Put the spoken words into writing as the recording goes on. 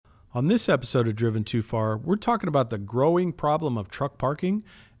On this episode of Driven Too Far, we're talking about the growing problem of truck parking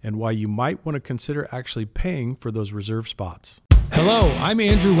and why you might want to consider actually paying for those reserve spots. Hello, I'm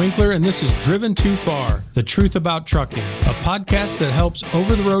Andrew Winkler, and this is Driven Too Far, the truth about trucking, a podcast that helps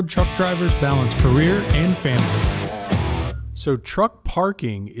over-the-road truck drivers balance career and family. So truck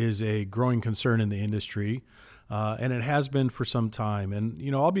parking is a growing concern in the industry, and it has been for some time.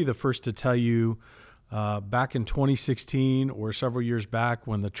 And, I'll be the first to tell you, back in 2016 or several years back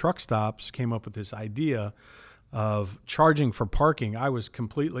when the truck stops came up with this idea of charging for parking, I was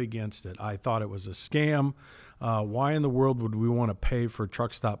completely against it. I thought it was a scam. Why in the world would we want to pay for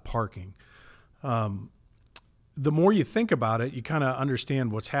truck stop parking? The more you think about it, you kind of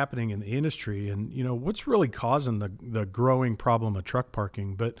understand what's happening in the industry and, what's really causing the growing problem of truck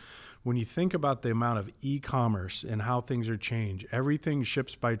parking. But when you think about the amount of e-commerce and how things are changed, everything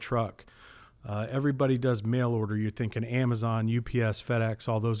ships by truck. Everybody does mail order. You're thinking Amazon, UPS, FedEx,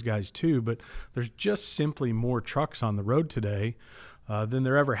 all those guys too. But there's just simply more trucks on the road today than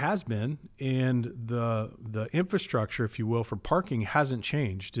there ever has been, and the infrastructure, if you will, for parking hasn't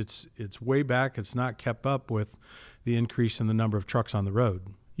changed. It's way back. It's not kept up with the increase in the number of trucks on the road.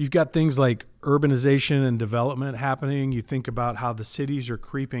 You've got things like urbanization and development happening. You think about how the cities are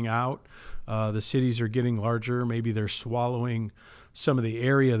creeping out. The cities are getting larger. Maybe they're swallowing some of the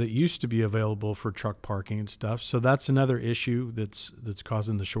area that used to be available for truck parking and stuff. So that's another issue that's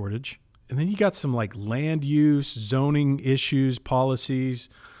causing the shortage. And then you got some like land use, zoning issues, policies.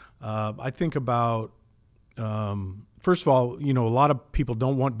 I think about, first of all, a lot of people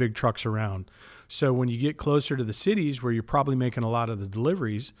don't want big trucks around. So when you get closer to the cities where you're probably making a lot of the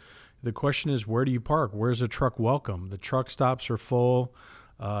deliveries, the question is, where do you park? Where's a truck welcome? The truck stops are full.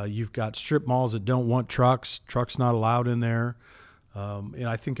 You've got strip malls that don't want trucks. Trucks not allowed in there. And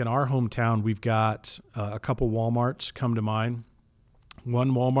I think in our hometown, we've got a couple Walmarts come to mind.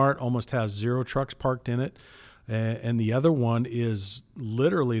 One Walmart almost has 0 trucks parked in it. And the other one is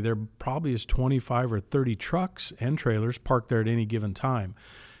literally, there probably is 25 or 30 trucks and trailers parked there at any given time.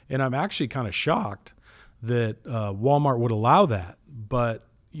 And I'm actually kind of shocked that Walmart would allow that. But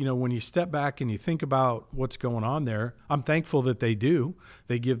when you step back and you think about what's going on there, I'm thankful that they do.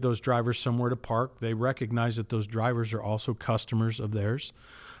 They give those drivers somewhere to park. They recognize that those drivers are also customers of theirs.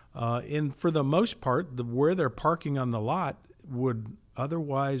 And for the most part, where they're parking on the lot would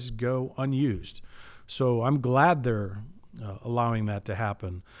otherwise go unused. So I'm glad they're allowing that to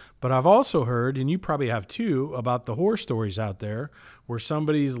happen. But I've also heard, and you probably have too, about the horror stories out there where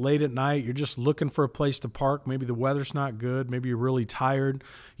somebody's late at night, you're just looking for a place to park. Maybe the weather's not good. Maybe you're really tired.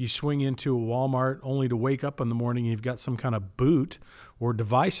 You swing into a Walmart only to wake up in the morning and you've got some kind of boot or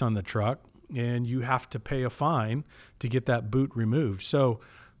device on the truck and you have to pay a fine to get that boot removed. So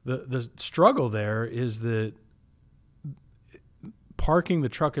the struggle there is that parking the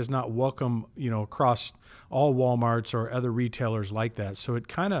truck is not welcome, across all Walmarts or other retailers like that. So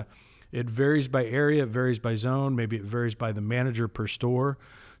it varies by area, it varies by zone, maybe it varies by the manager per store.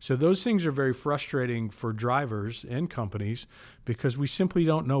 So those things are very frustrating for drivers and companies because we simply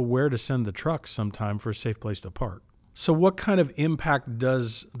don't know where to send the trucks sometime for a safe place to park. So what kind of impact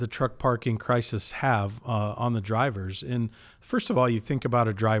does the truck parking crisis have on the drivers? And first of all, you think about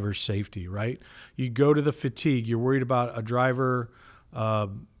a driver's safety, right? You go to the fatigue, you're worried about a driver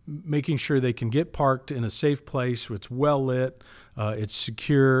making sure they can get parked in a safe place. It's well lit, it's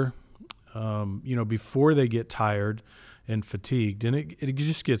secure, before they get tired and fatigued. And it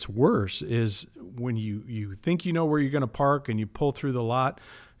just gets worse is when you think you know where you're going to park and you pull through the lot,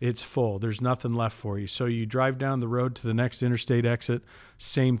 it's full. There's nothing left for you. So you drive down the road to the next interstate exit,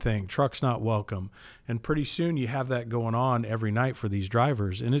 same thing. Truck's not welcome. And pretty soon you have that going on every night for these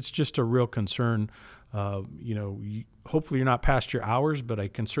drivers. And it's just a real concern. Hopefully you're not past your hours, but I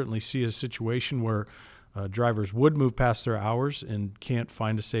can certainly see a situation where drivers would move past their hours and can't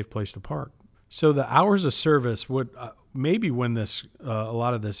find a safe place to park. So the hours of service would maybe when a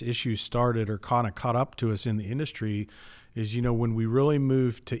lot of this issue started or kind of caught up to us in the industry is, when we really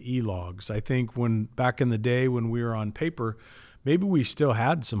moved to e-logs. I think when back in the day when we were on paper, maybe we still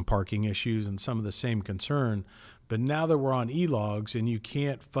had some parking issues and some of the same concern. But now that we're on e-logs and you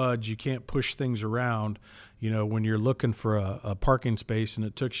can't fudge, you can't push things around, when you're looking for a parking space and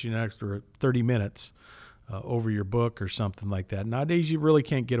it took you an extra 30 minutes over your book or something like that. Nowadays, you really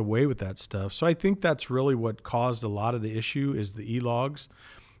can't get away with that stuff. So I think that's really what caused a lot of the issue is the e-logs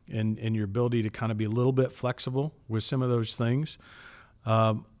and your ability to kind of be a little bit flexible with some of those things.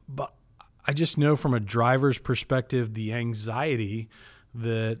 But I just know from a driver's perspective, the anxiety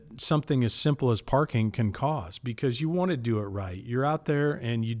that something as simple as parking can cause because you want to do it right. You're out there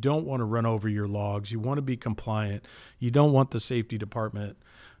and you don't want to run over your logs. You want to be compliant. You don't want the safety department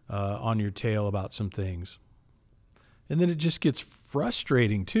on your tail about some things. And then it just gets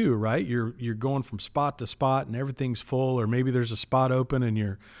frustrating too, right? You're going from spot to spot and everything's full, or maybe there's a spot open and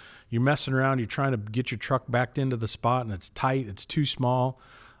you're messing around. You're trying to get your truck backed into the spot and it's tight. It's too small.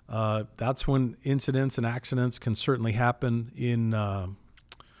 That's when incidents and accidents can certainly happen in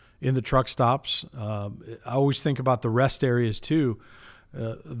the truck stops. I always think about the rest areas too.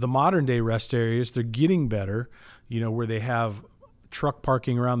 The modern day rest areas, they're getting better, where they have truck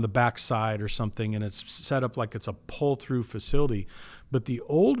parking around the backside or something, and it's set up like it's a pull-through facility. But the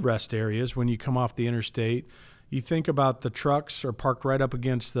old rest areas, when you come off the interstate, you think about the trucks are parked right up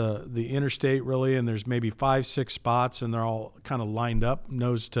against the interstate, really, and there's maybe 5-6 spots, and they're all kind of lined up,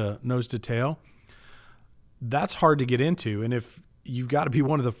 nose to tail. That's hard to get into, and if you've got to be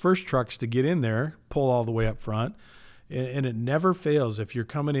one of the first trucks to get in there, pull all the way up front, and it never fails. If you're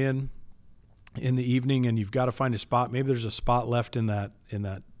coming in the evening and you've got to find a spot, maybe there's a spot left in that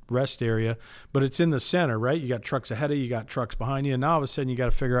rest area, but it's in the center, right? You got trucks ahead of you, you got trucks behind you, and now all of a sudden you got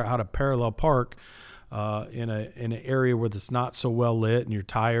to figure out how to parallel park in an area where it's not so well lit and you're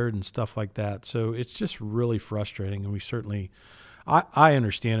tired and stuff like that. So it's just really frustrating, and we certainly, I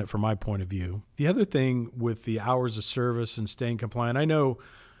understand it from my point of view. The other thing with the hours of service and staying compliant, I know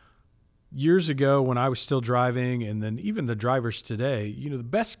years ago when I was still driving, and then even the drivers today, the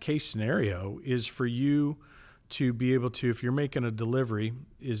best case scenario is for you to be able to, if you're making a delivery,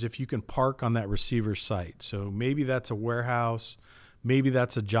 is if you can park on that receiver's site. So maybe that's a warehouse, maybe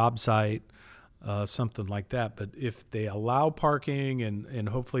that's a job site, something like that. But if they allow parking and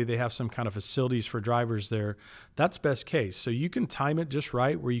hopefully they have some kind of facilities for drivers there, that's best case. So you can time it just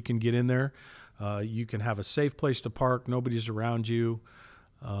right where you can get in there. You can have a safe place to park. Nobody's around you.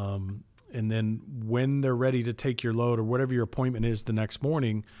 And then when they're ready to take your load or whatever your appointment is the next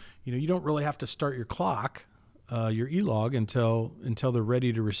morning, you don't really have to start your clock, your e-log until they're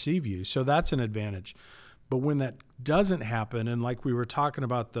ready to receive you. So that's an advantage. But when that doesn't happen, and like we were talking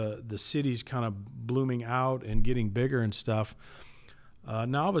about the cities kind of blooming out and getting bigger and stuff,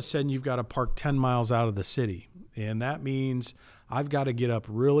 now all of a sudden you've got to park 10 miles out of the city. And that means I've got to get up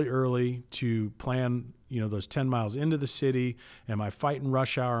really early to plan, those 10 miles into the city. Am I fighting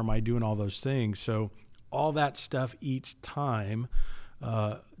rush hour? Am I doing all those things? So all that stuff eats time,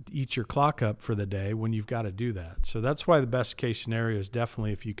 eats your clock up for the day when you've got to do that. So that's why the best case scenario is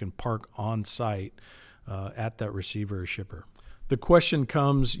definitely if you can park on site at that receiver or shipper. The question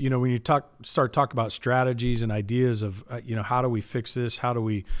comes, when you start talking about strategies and ideas of, how do we fix this? How do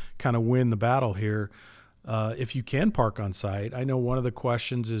we kind of win the battle here? If you can park on site, I know one of the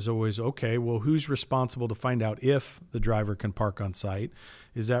questions is always, okay, well, who's responsible to find out if the driver can park on site?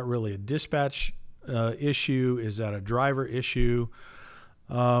 Is that really a dispatch issue? Is that a driver issue?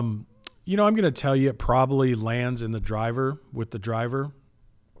 I'm going to tell you it probably lands with the driver.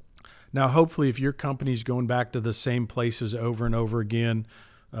 Now, hopefully, if your company's going back to the same places over and over again,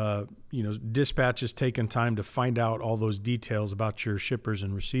 dispatch is taking time to find out all those details about your shippers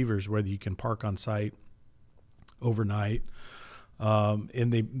and receivers, whether you can park on site overnight,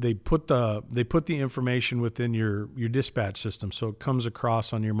 and they put the information within your dispatch system, so it comes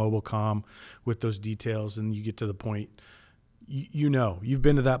across on your mobile comm with those details, and you get to the point. You've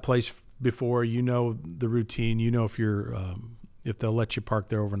been to that place before. The routine. If they'll let you park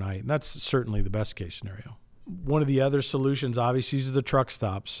there overnight, and that's certainly the best case scenario. One of the other solutions, obviously, is the truck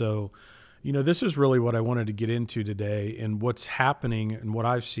stop. So, this is really what I wanted to get into today, and what's happening and what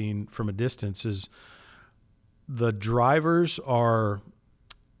I've seen from a distance is the drivers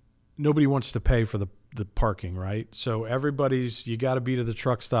nobody wants to pay for the parking, right? So you got to be to the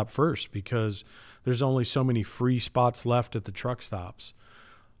truck stop first because there's only so many free spots left at the truck stops.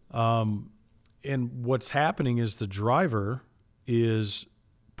 And what's happening is the driver is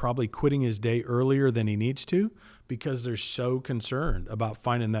probably quitting his day earlier than he needs to because they're so concerned about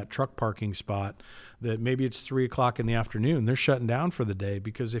finding that truck parking spot that maybe it's 3:00 in the afternoon. They're shutting down for the day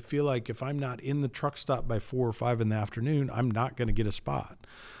because they feel like if I'm not in the truck stop by 4 or 5 in the afternoon, I'm not going to get a spot.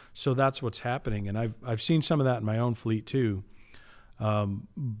 So that's what's happening. And I've seen some of that in my own fleet too.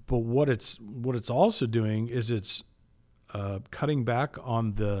 But what it's also doing is it's cutting back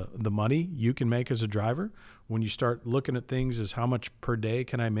on the money you can make as a driver when you start looking at things as how much per day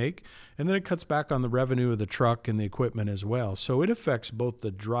can I make, and then it cuts back on the revenue of the truck and the equipment as well. So it affects both the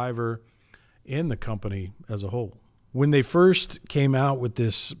driver and the company as a whole. When they first came out with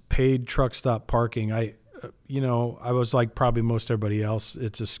this paid truck stop parking, I was like probably most everybody else,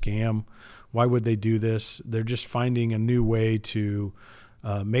 it's a scam. Why would they do this? They're just finding a new way to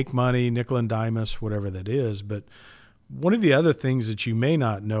make money, nickel and dime us, whatever that is. But one of the other things that you may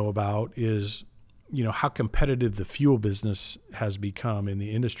not know about is how competitive the fuel business has become in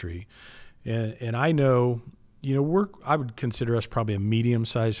the industry. And I know, I would consider us probably a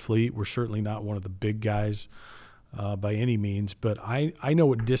medium-sized fleet. We're certainly not one of the big guys by any means, but I know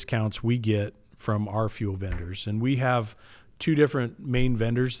what discounts we get from our fuel vendors. And we have two different main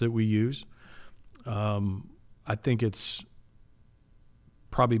vendors that we use. I think it's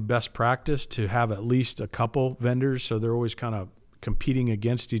probably best practice to have at least a couple vendors, so they're always kind of competing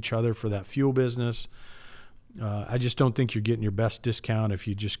against each other for that fuel business. I just don't think you're getting your best discount if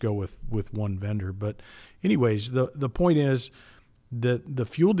you just go with one vendor. But anyways, the point is that the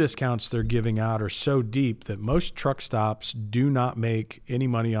fuel discounts they're giving out are so deep that most truck stops do not make any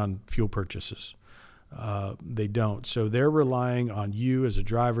money on fuel purchases. They don't. So they're relying on you as a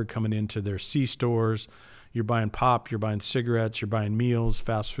driver coming into their C-stores. You're buying pop, you're buying cigarettes, you're buying meals,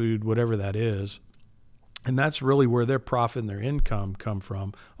 fast food, whatever that is. And that's really where their profit and their income come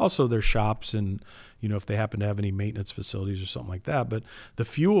from. Also their shops and, if they happen to have any maintenance facilities or something like that. But the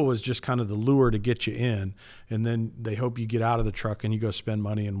fuel is just kind of the lure to get you in. And then they hope you get out of the truck and you go spend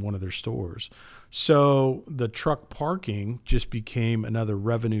money in one of their stores. So the truck parking just became another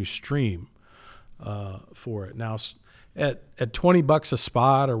revenue stream for it. Now, at $20 a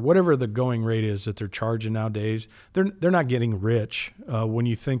spot or whatever the going rate is that they're charging nowadays, they're not getting rich. When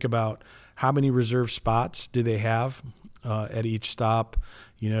you think about how many reserved spots do they have at each stop,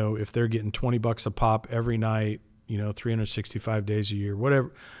 if they're getting $20 a pop every night, 365 days a year,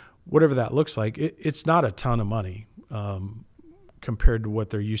 whatever that looks like, it's not a ton of money compared to what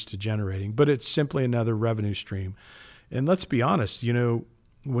they're used to generating, but it's simply another revenue stream. And let's be honest,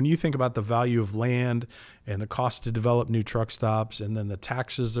 when you think about the value of land and the cost to develop new truck stops and then the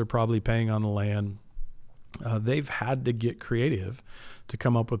taxes they're probably paying on the land, they've had to get creative to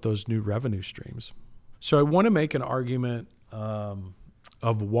come up with those new revenue streams. So I want to make an argument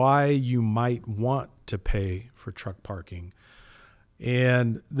of why you might want to pay for truck parking.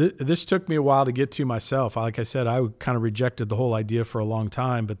 And this took me a while to get to myself. Like I said, I kind of rejected the whole idea for a long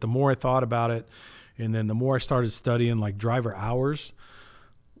time, but the more I thought about it, and then the more I started studying like driver hours,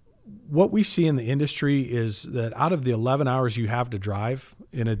 what we see in the industry is that out of the 11 hours you have to drive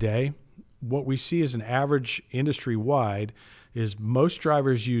in a day, what we see as an average industry-wide is most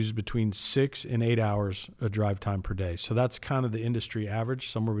drivers use between 6 and 8 hours of drive time per day. So that's kind of the industry average,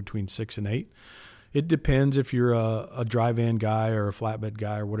 somewhere between 6 and 8. It depends if you're a drive-in guy or a flatbed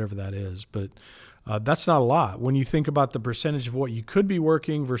guy or whatever that is, but that's not a lot. When you think about the percentage of what you could be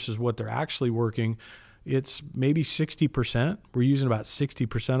working versus what they're actually working, it's maybe 60%. We're using about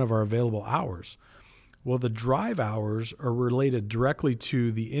 60% of our available hours. Well, the drive hours are related directly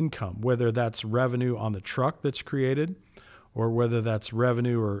to the income, whether that's revenue on the truck that's created or whether that's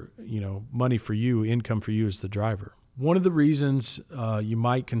revenue or, money for you, income for you as the driver. One of the reasons you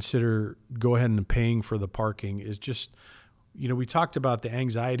might consider go ahead and paying for the parking is just, we talked about the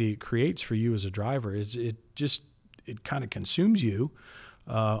anxiety it creates for you as a driver. It kind of consumes you.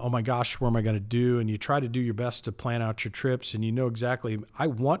 Oh my gosh, what am I going to do? And you try to do your best to plan out your trips, and exactly, I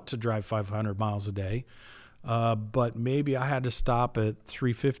want to drive 500 miles a day, but maybe I had to stop at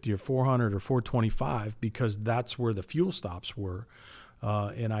 350 or 400 or 425 because that's where the fuel stops were.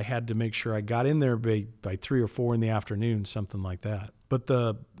 And I had to make sure I got in there by 3 or 4 in the afternoon, something like that. But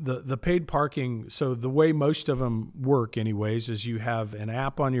the paid parking, so the way most of them work anyways, is you have an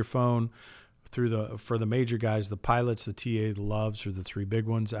app on your phone for the major guys, the Pilots, the TA, the Loves are the three big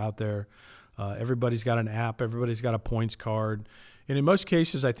ones out there. Everybody's got an app. Everybody's got a points card. And in most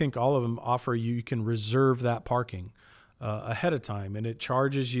cases, I think all of them offer you can reserve that parking ahead of time. And it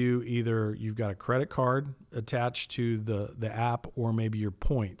charges you either you've got a credit card attached to the app or maybe your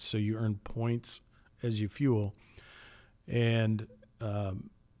points. So you earn points as you fuel. And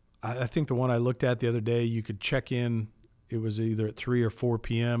I think the one I looked at the other day, you could check in. It was either at 3 or 4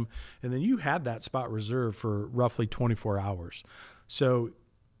 p.m. And then you had that spot reserved for roughly 24 hours. So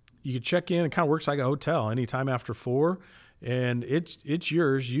you could check in. It kind of works like a hotel anytime after 4. And it's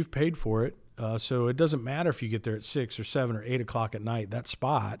yours. You've paid for it. So it doesn't matter if you get there at 6 or 7 or 8 o'clock at night. That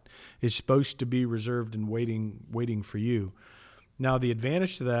spot is supposed to be reserved and waiting for you. Now, the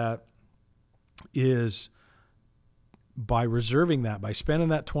advantage to that is by reserving that, by spending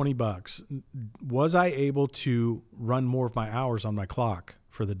that $20, was I able to run more of my hours on my clock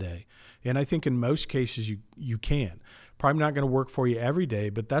for the day? And I think in most cases you can. Probably not going to work for you every day,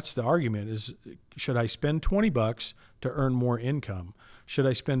 but that's the argument is, should I spend $20 to earn more income? Should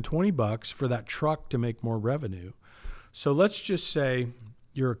I spend $20 for that truck to make more revenue? So let's just say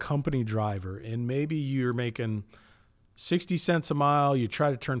you're a company driver and maybe you're making 60 cents a mile, you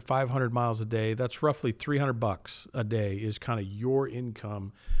try to turn 500 miles a day. That's roughly $300 a day is kind of your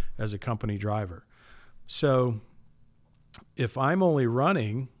income as a company driver. So if I'm only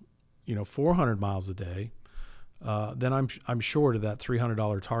running, 400 miles a day, then I'm short of that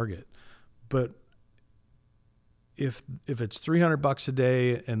 $300 target. But if it's $300 a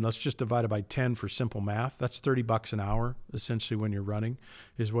day, and let's just divide it by 10 for simple math, that's $30 an hour essentially when you're running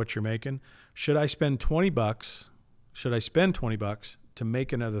is what you're making. Should I spend $20? Should I spend $20 to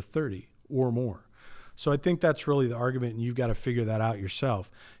make another 30 or more? So I think that's really the argument, and you've got to figure that out yourself.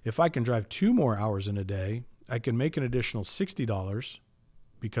 If I can drive 2 more hours in a day, I can make an additional $60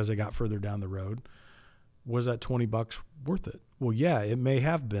 because I got further down the road. Was that $20 worth it? Well, yeah, it may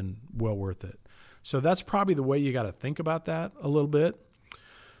have been well worth it. So that's probably the way you got to think about that a little bit.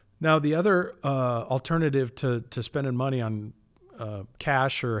 Now, the other alternative to spending money on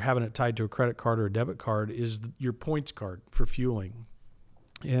cash or having it tied to a credit card or a debit card is your points card for fueling.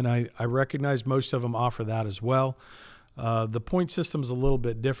 And I recognize most of them offer that as well. The point system is a little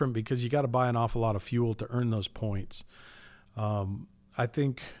bit different because you got to buy an awful lot of fuel to earn those points. I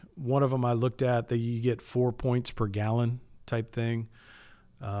think one of them I looked at, that you get 4 points per gallon type thing.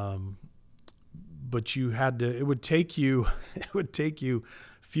 But it would take you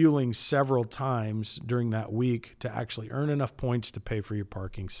fueling several times during that week to actually earn enough points to pay for your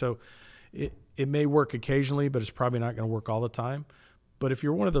parking. So it may work occasionally, but it's probably not going to work all the time. But if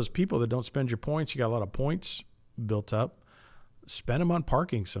you're one of those people that don't spend your points, you got a lot of points built up, spend them on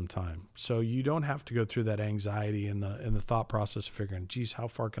parking sometime. So you don't have to go through that anxiety and the thought process of figuring, geez, how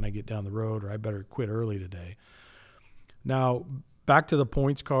far can I get down the road, or I better quit early today. Now, back to the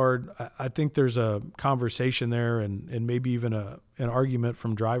points card, I think there's a conversation there and maybe even an argument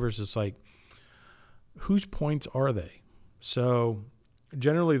from drivers. It's like, whose points are they? So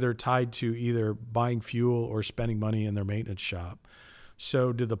generally they're tied to either buying fuel or spending money in their maintenance shop.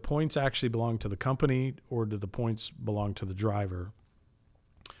 So do the points actually belong to the company, or do the points belong to the driver?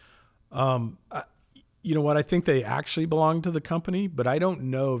 You know what? I think they actually belong to the company, but I don't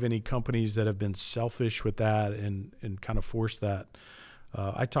know of any companies that have been selfish with that and kind of forced that.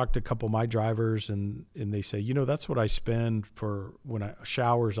 I talked to a couple of my drivers, and they say, that's what I spend for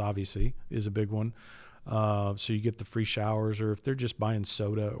showers, obviously, is a big one. So you get the free showers, or if they're just buying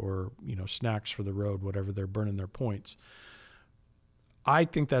soda or, snacks for the road, whatever, they're burning their points. I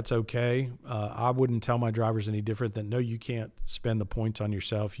think that's okay. I wouldn't tell my drivers any different than, no, you can't spend the points on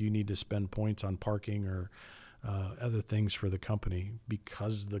yourself. You need to spend points on parking or other things for the company,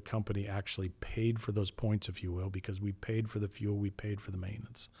 because the company actually paid for those points, if you will, because we paid for the fuel, we paid for the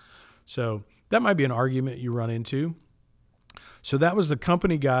maintenance. So that might be an argument you run into. So that was the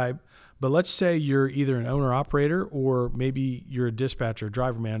company guy. But let's say you're either an owner-operator, or maybe you're a dispatcher,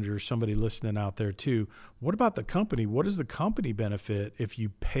 driver manager, somebody listening out there too. What about the company? What does the company benefit if you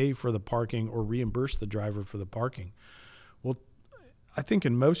pay for the parking or reimburse the driver for the parking? Well, I think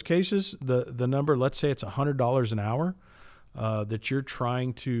in most cases, the number, let's say it's $100 an hour that you're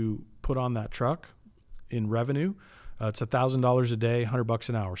trying to put on that truck in revenue. It's $1,000 a day, $100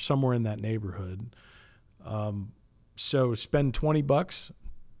 an hour, somewhere in that neighborhood. So spend $20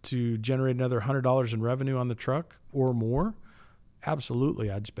 to generate another $100 in revenue on the truck or more.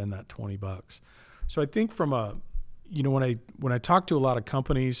 Absolutely, I'd spend that $20. So I think from when I talk to a lot of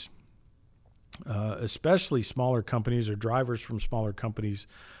companies, especially smaller companies or drivers from smaller companies,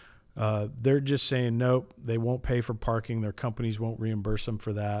 they're just saying, nope, they won't pay for parking. Their companies won't reimburse them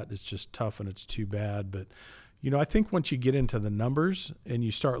for that. It's just tough and it's too bad. But, I think once you get into the numbers and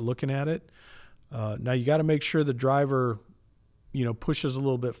you start looking at it, now you got to make sure the driver pushes a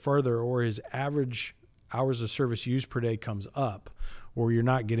little bit further, or his average hours of service used per day comes up, or you're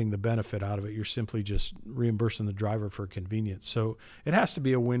not getting the benefit out of it. You're simply just reimbursing the driver for convenience. So it has to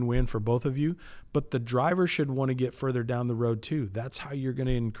be a win-win for both of you, but the driver should want to get further down the road too. That's how you're going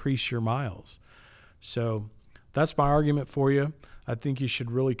to increase your miles. So that's my argument for you. I think you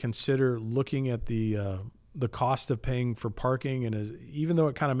should really consider looking at the cost of paying for parking, and even though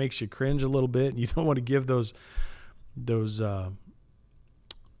it kind of makes you cringe a little bit, and you don't want to give those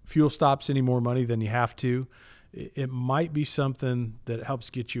fuel stops any more money than you have to, it might be something that helps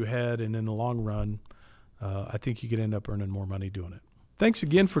get you ahead. And in the long run, I think you could end up earning more money doing it. Thanks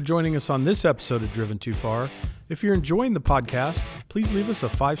again for joining us on this episode of Driven Too Far. If you're enjoying the podcast, please leave us a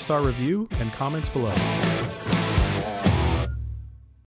 5-star review and comments below.